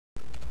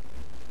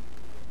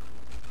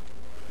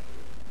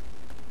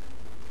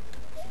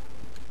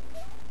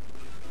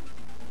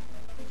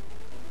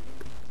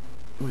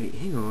Wait,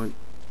 hang on.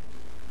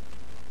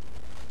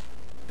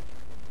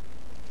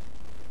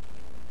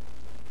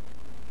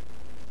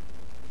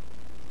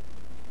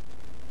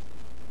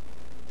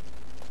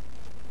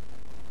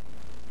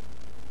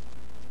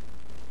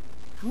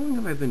 How long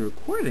have I been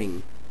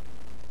recording?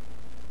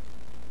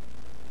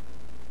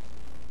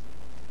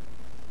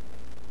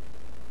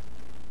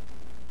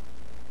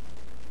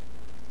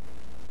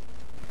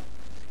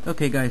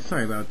 Okay guys,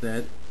 sorry about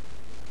that.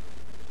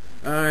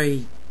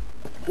 I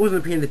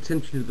wasn't paying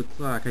attention to the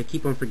clock. I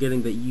keep on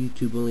forgetting that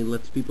YouTube only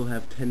lets people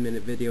have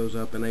 10-minute videos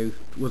up, and I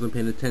wasn't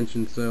paying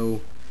attention,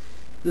 so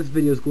this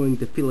video is going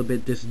to feel a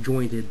bit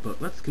disjointed,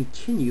 but let's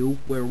continue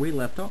where we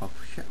left off,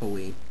 shall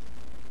we?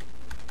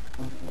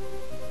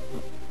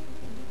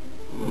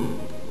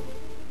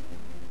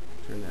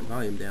 Turn that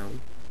volume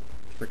down.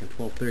 It's freaking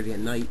 12:30 at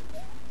night.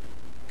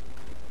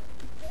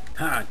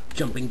 Ha!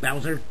 Jumping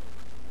Bowser!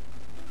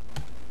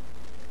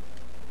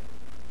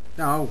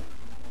 No!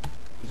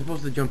 You're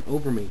supposed to jump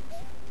over me.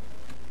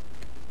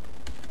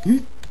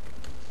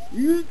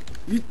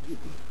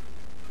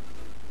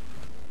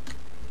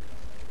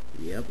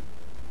 Yep.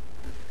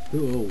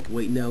 Oh,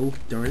 wait, no.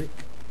 Darn it.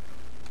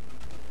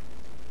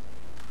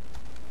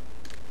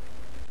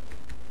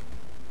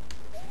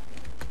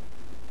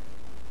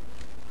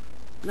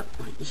 No,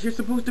 you're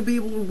supposed to be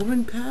able to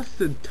run past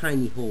the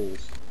tiny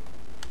holes.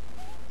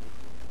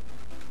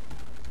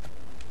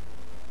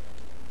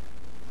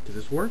 Does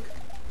this work?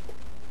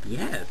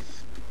 Yes.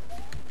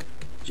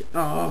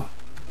 Oh.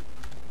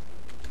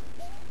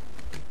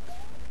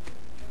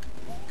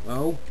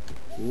 Oh.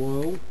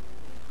 Whoa.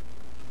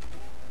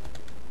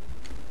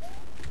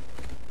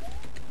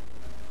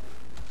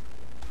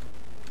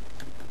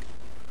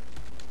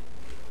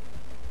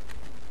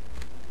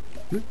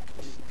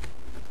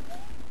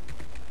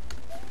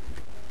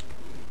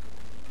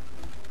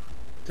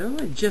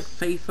 Didn't I just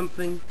say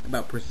something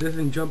about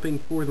precision jumping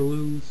for the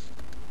lose?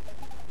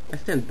 I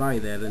stand by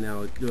that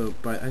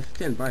I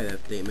stand by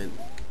that statement.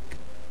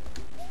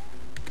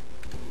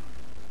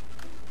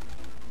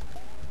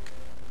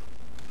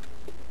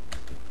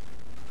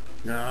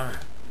 Ah,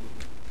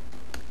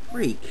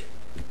 freak.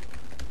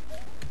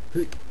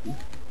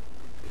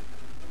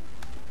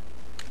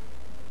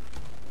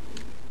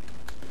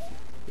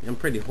 I'm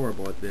pretty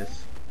horrible at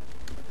this.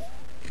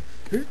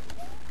 Come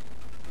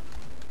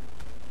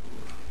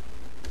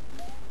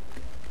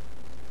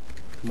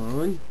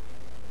on.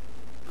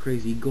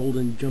 Crazy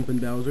golden jumping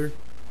Bowser.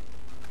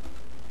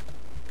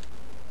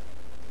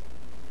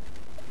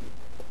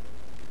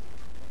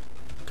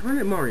 Darn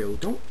it, Mario,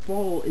 don't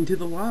fall into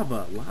the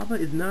lava. Lava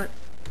is not...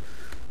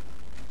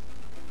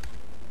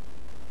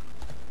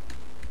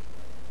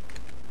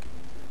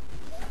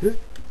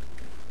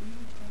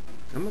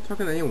 I'm not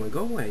talking to anyone. Go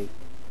away.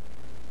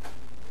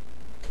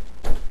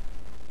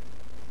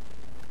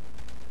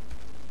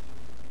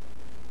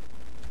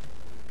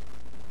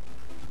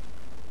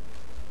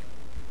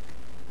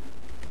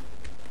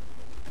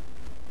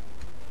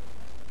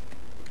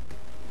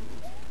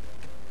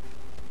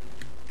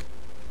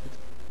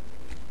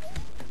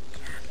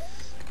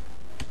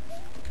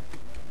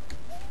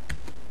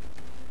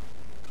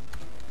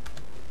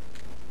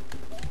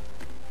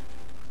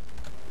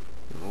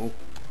 No.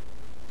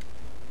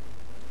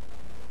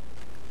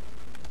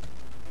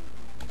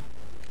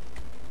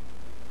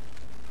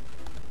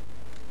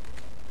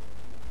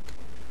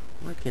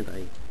 Why can't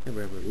I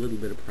ever have a little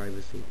bit of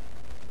privacy?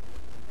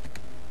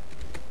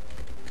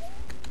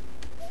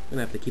 I'm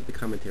gonna have to keep the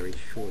commentary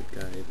short,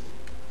 guys.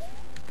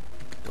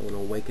 Don't want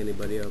to wake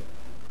anybody up.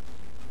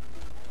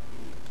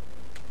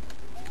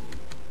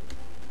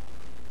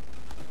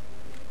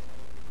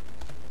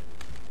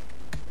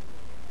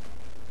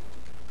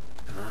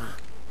 Ah.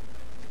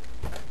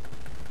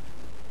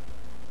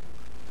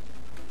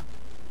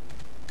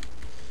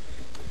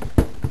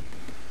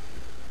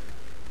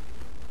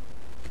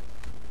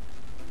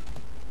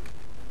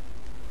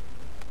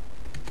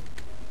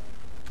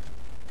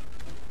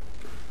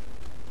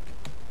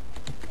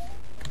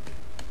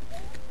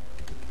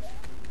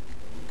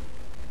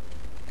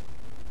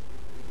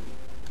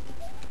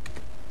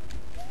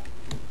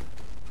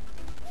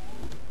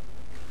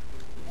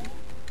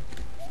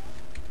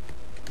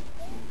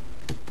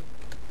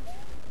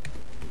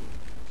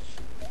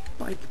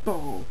 Spike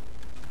ball.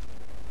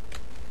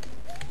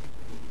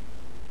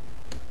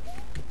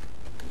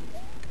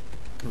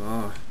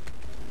 Ah.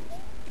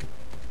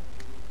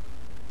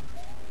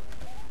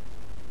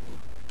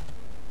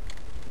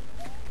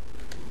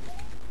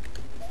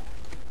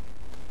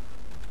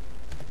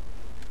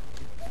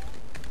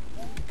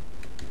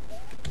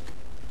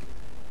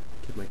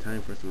 Give my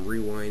time for some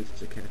rewinds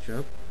to catch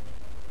up.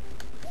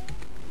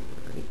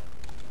 Alright.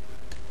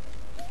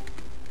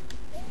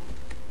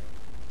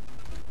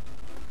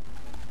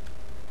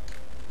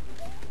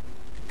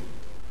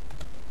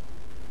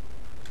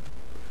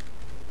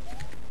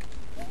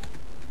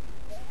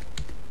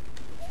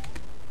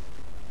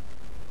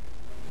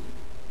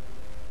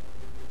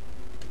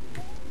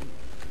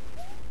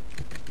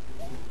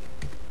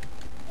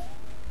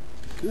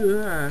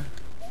 Ah.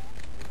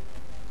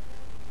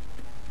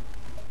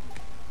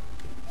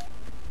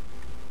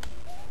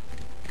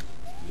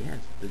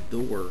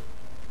 door.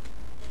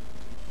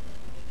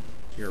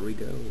 Here we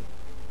go.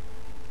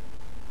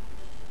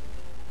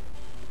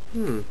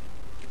 What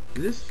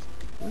is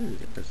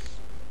this?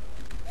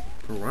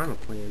 Piranha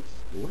plants.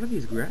 What are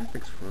these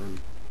graphics from?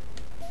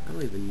 I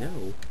don't even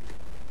know.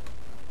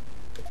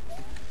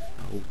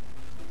 Oh,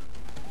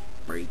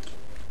 break.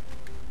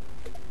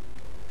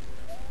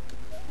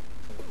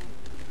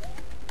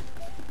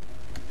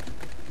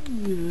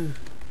 Yeah.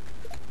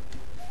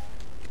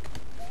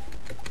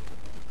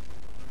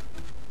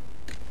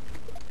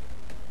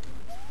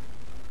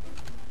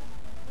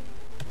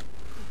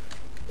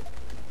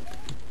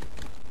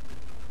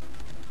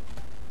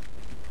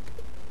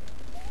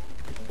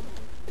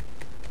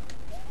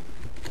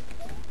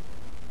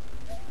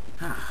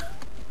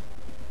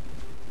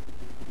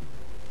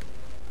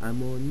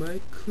 I'm on my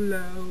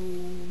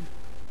cloud.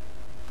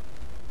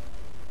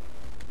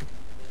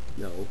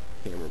 No,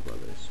 Hammer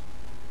Brothers.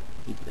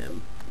 Eat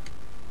them.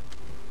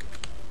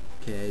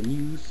 Can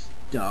you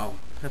stop?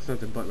 That's not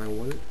the button I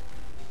wanted.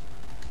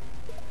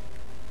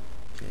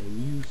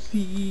 Can you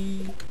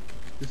see?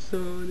 The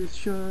sun is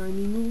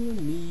shining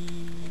on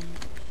me.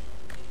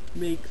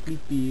 Makes me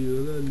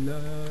feel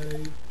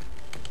alive.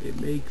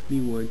 It makes me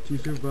want to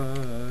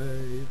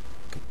survive.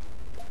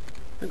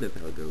 I think that's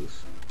how it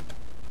goes.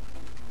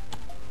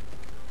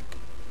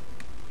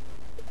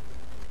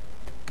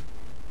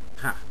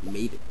 Ha!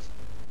 Made it.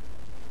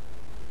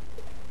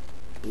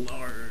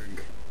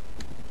 Blarg.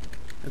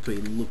 That's what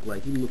you look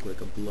like. You look like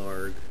a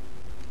blarg.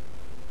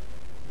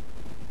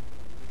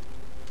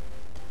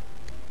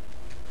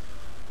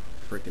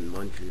 Frickin'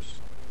 munchers.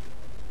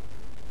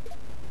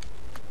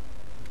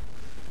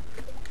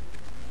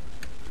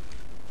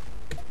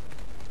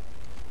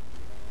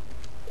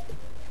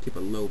 Keep a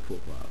low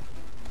profile.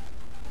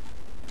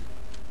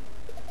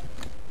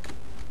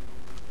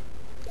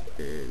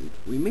 And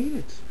we made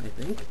it, I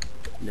think.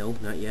 No,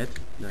 not yet.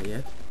 Not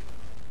yet.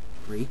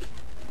 Break.